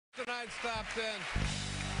tonight's top 10.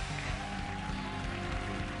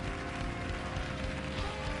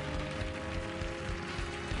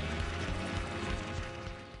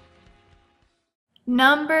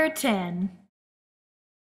 Number 10.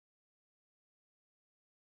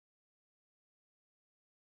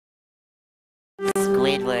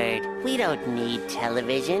 Squidward, we don't need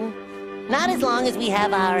television. Not as long as we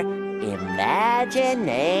have our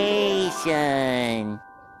imagination.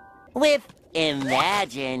 With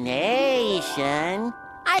imagination,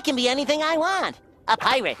 I can be anything I want. A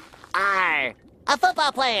pirate. Arr. A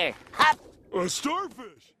football player. Hop. A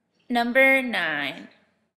starfish. Number 9.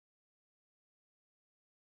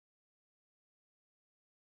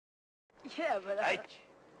 Yeah, but Right.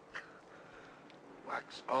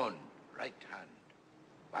 Wax on, right hand.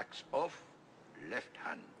 Wax off, left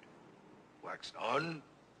hand. Wax on,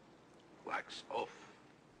 wax off.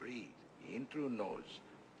 Breathe in through nose,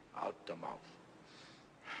 out the mouth.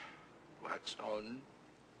 Wax on,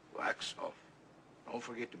 wax off. Don't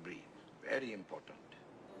forget to breathe. Very important.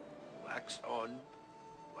 Wax on,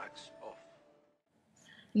 wax off.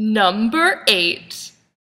 Number 8.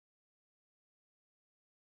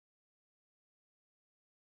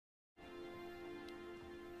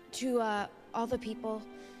 To all the people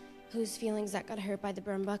whose feelings that got hurt by the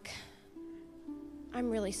burn book,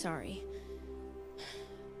 I'm really sorry.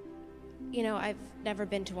 You know, I've never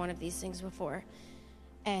been to one of these things before,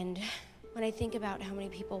 and when I think about how many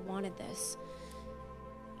people wanted this,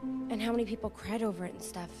 and how many people cried over it and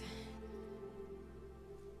stuff,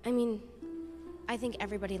 I mean, I think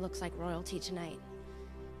everybody looks like royalty tonight.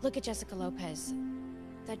 Look at Jessica Lopez.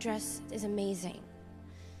 That dress is amazing.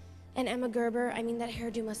 And Emma Gerber, I mean, that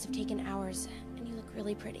hairdo must have taken hours, and you look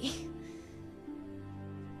really pretty.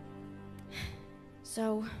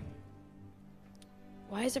 So,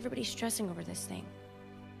 why is everybody stressing over this thing?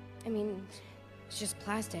 I mean, it's just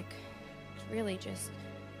plastic. It's really just...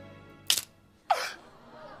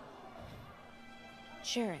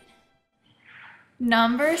 Share it.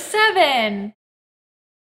 Number 7.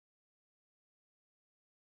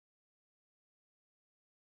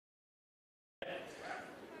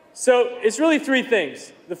 So it's really 3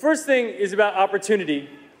 things. The first thing is about opportunity.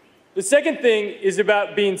 The second thing is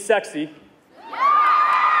about being sexy.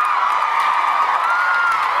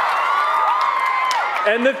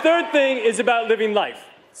 And the third thing is about living life.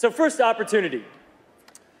 So first, opportunity.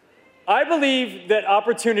 I believe that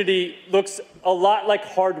opportunity looks a lot like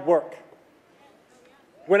hard work.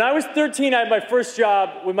 When I was 13, I had my first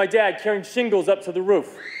job with my dad carrying shingles up to the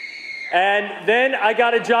roof. And then I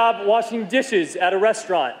got a job washing dishes at a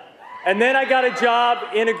restaurant. And then I got a job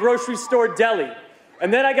in a grocery store deli.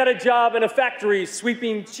 And then I got a job in a factory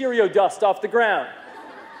sweeping Cheerio dust off the ground.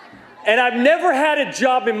 And I've never had a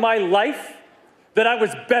job in my life that I was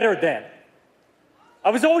better than. I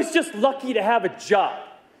was always just lucky to have a job.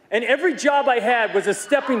 And every job I had was a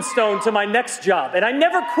stepping stone to my next job. And I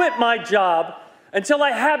never quit my job until I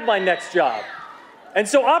had my next job. And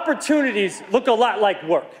so opportunities look a lot like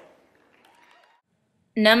work.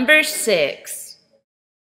 Number 6.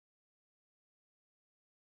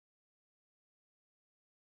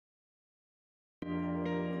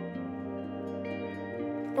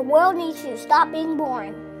 The world needs you to stop being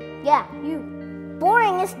boring. Yeah, you.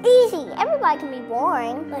 Boring is easy. Everybody can be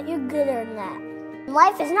boring, but you're gooder than that.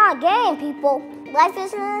 Life is not a game, people. Life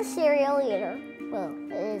isn't a cereal either. Well,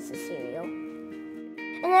 it is a cereal.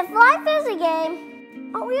 And if life is a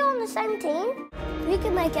game, aren't we all on the same team? We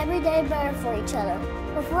can make every day better for each other.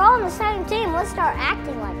 If we're all on the same team, let's start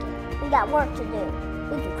acting like it. We got work to do.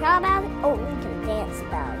 We can cry about it, or we can dance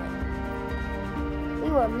about it. We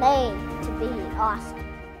were made to be awesome.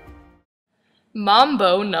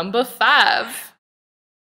 Mambo number 5.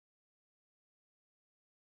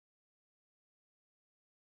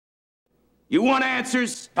 You want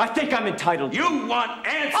answers? I think I'm entitled. You want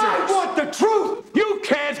answers? I want the truth! You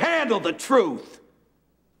can't handle the truth!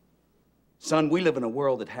 Son, we live in a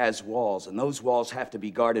world that has walls, and those walls have to be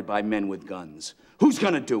guarded by men with guns. Who's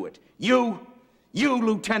gonna do it? You? You,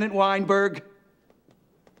 Lieutenant Weinberg?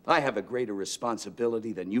 I have a greater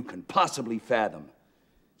responsibility than you can possibly fathom.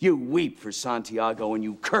 You weep for Santiago and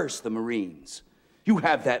you curse the Marines. You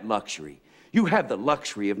have that luxury. You have the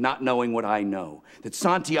luxury of not knowing what I know, that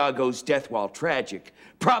Santiago's death, while tragic,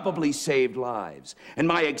 probably saved lives, and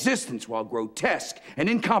my existence, while grotesque and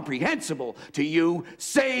incomprehensible to you,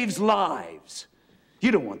 saves lives. You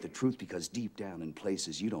don't want the truth because deep down in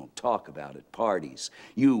places you don't talk about at parties,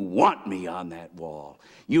 you want me on that wall.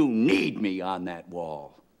 You need me on that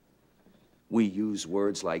wall. We use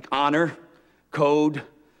words like honor, code,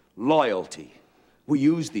 loyalty. We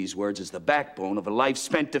use these words as the backbone of a life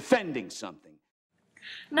spent defending something.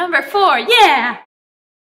 Number 4, yeah!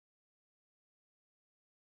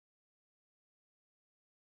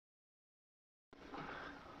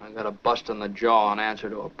 I got a bust in the jaw in answer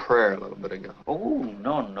to a prayer a little bit ago. Oh,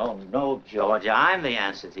 no, George. I'm the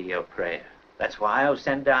answer to your prayer. That's why I was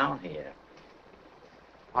sent down here.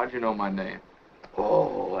 How'd you know my name?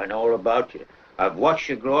 Oh, I know all about you. I've watched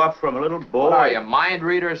you grow up from a little boy. What are you, a mind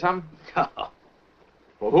reader or something?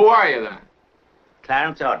 Well, who are you then?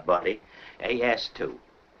 Clarence Oddbody, AS2.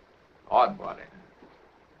 Oddbody.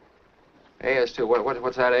 AS2,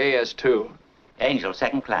 what's that AS2? Angel,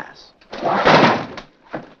 second class.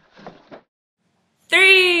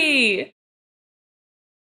 3!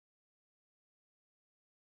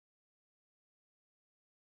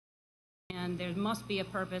 And there must be a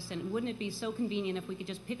purpose, and wouldn't it be so convenient if we could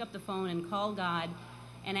just pick up the phone and call God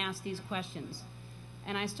and ask these questions?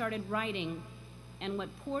 And I started writing, and what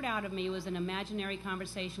poured out of me was an imaginary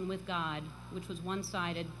conversation with God, which was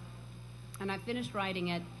one-sided. And I finished writing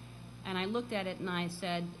it, and I looked at it, and I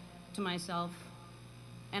said to myself,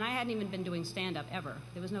 and I hadn't even been doing stand-up ever.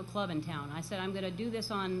 There was no club in town. I said, I'm going to do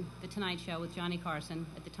this on The Tonight Show with Johnny Carson.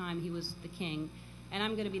 At the time, he was the king. And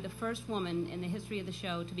I'm going to be the first woman in the history of the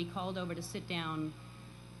show to be called over to sit down.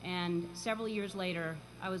 And several years later,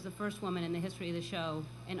 I was the first woman in the history of the show,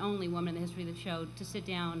 and only woman in the history of the show, to sit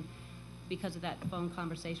down because of that phone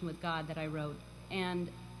conversation with God that I wrote. And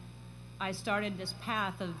I started this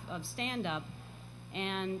path of stand-up,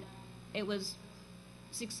 and it was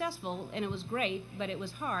successful, and it was great, but it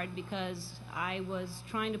was hard because I was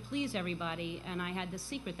trying to please everybody, and I had this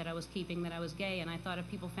secret that I was keeping, that I was gay, and I thought if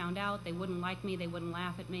people found out, they wouldn't like me, they wouldn't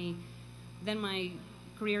laugh at me. Then my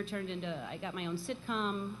career turned into, I got my own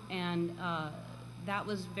sitcom, and that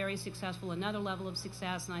was very successful, another level of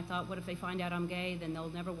success, and I thought, what if they find out I'm gay, then they'll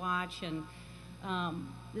never watch, and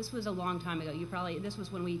this was a long time ago. This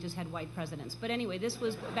was when we just had white presidents. But anyway, this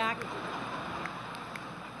was back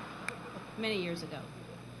many years ago.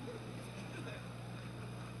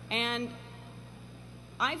 And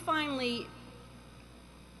I finally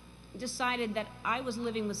decided that I was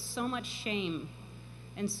living with so much shame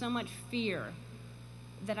and so much fear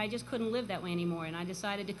that I just couldn't live that way anymore. And I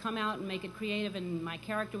decided to come out and make it creative, and my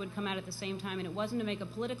character would come out at the same time. And it wasn't to make a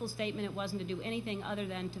political statement. It wasn't to do anything other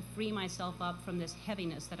than to free myself up from this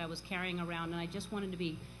heaviness that I was carrying around. And I just wanted to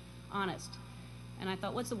be honest. And I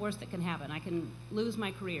thought, what's the worst that can happen? I can lose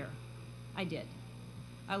my career. I did.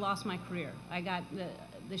 I lost my career.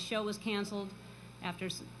 The show was canceled after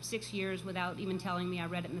 6 years without even telling me. I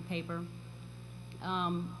read it in the paper.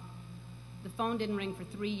 The phone didn't ring for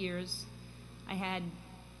 3 years. I had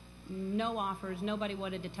no offers. Nobody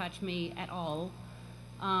wanted to touch me at all.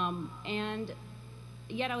 And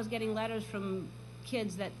yet I was getting letters from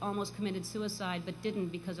kids that almost committed suicide but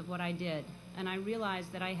didn't because of what I did. And I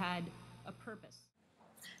realized that I had a purpose.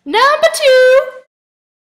 Number 2!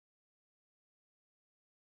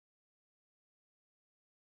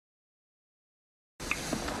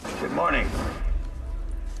 Good morning.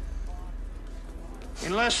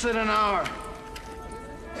 In less than an hour,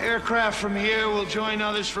 aircraft from here will join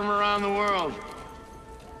others from around the world.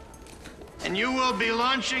 And you will be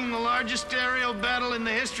launching the largest aerial battle in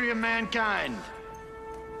the history of mankind.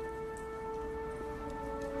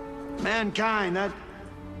 Mankind, that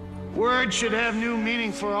word should have new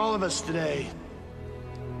meaning for all of us today.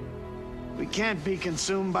 We can't be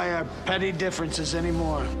consumed by our petty differences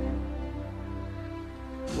anymore.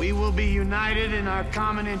 We will be united in our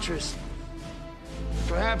common interest.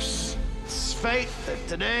 Perhaps it's fate that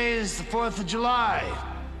today is the 4th of July,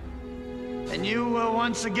 and you will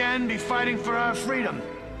once again be fighting for our freedom.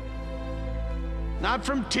 Not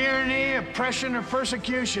from tyranny, oppression, or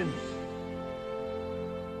persecution,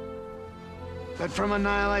 but from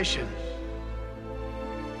annihilation.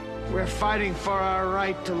 We're fighting for our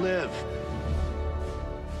right to live,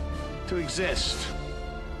 to exist.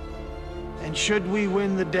 And should we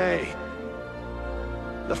win the day,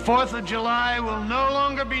 the 4th of July will no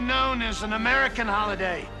longer be known as an American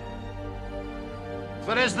holiday,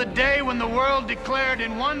 but as the day when the world declared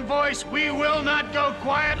in one voice, we will not go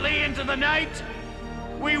quietly into the night.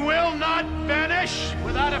 We will not vanish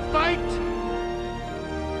without a fight.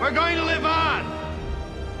 We're going to live on.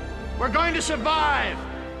 We're going to survive.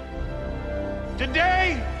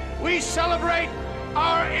 Today, we celebrate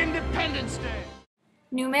our Independence Day.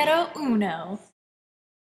 Numero 1. And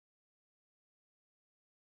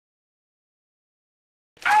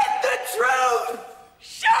the truth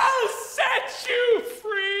shall set you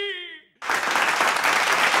free.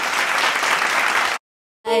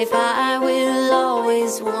 If I will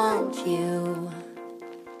always want you.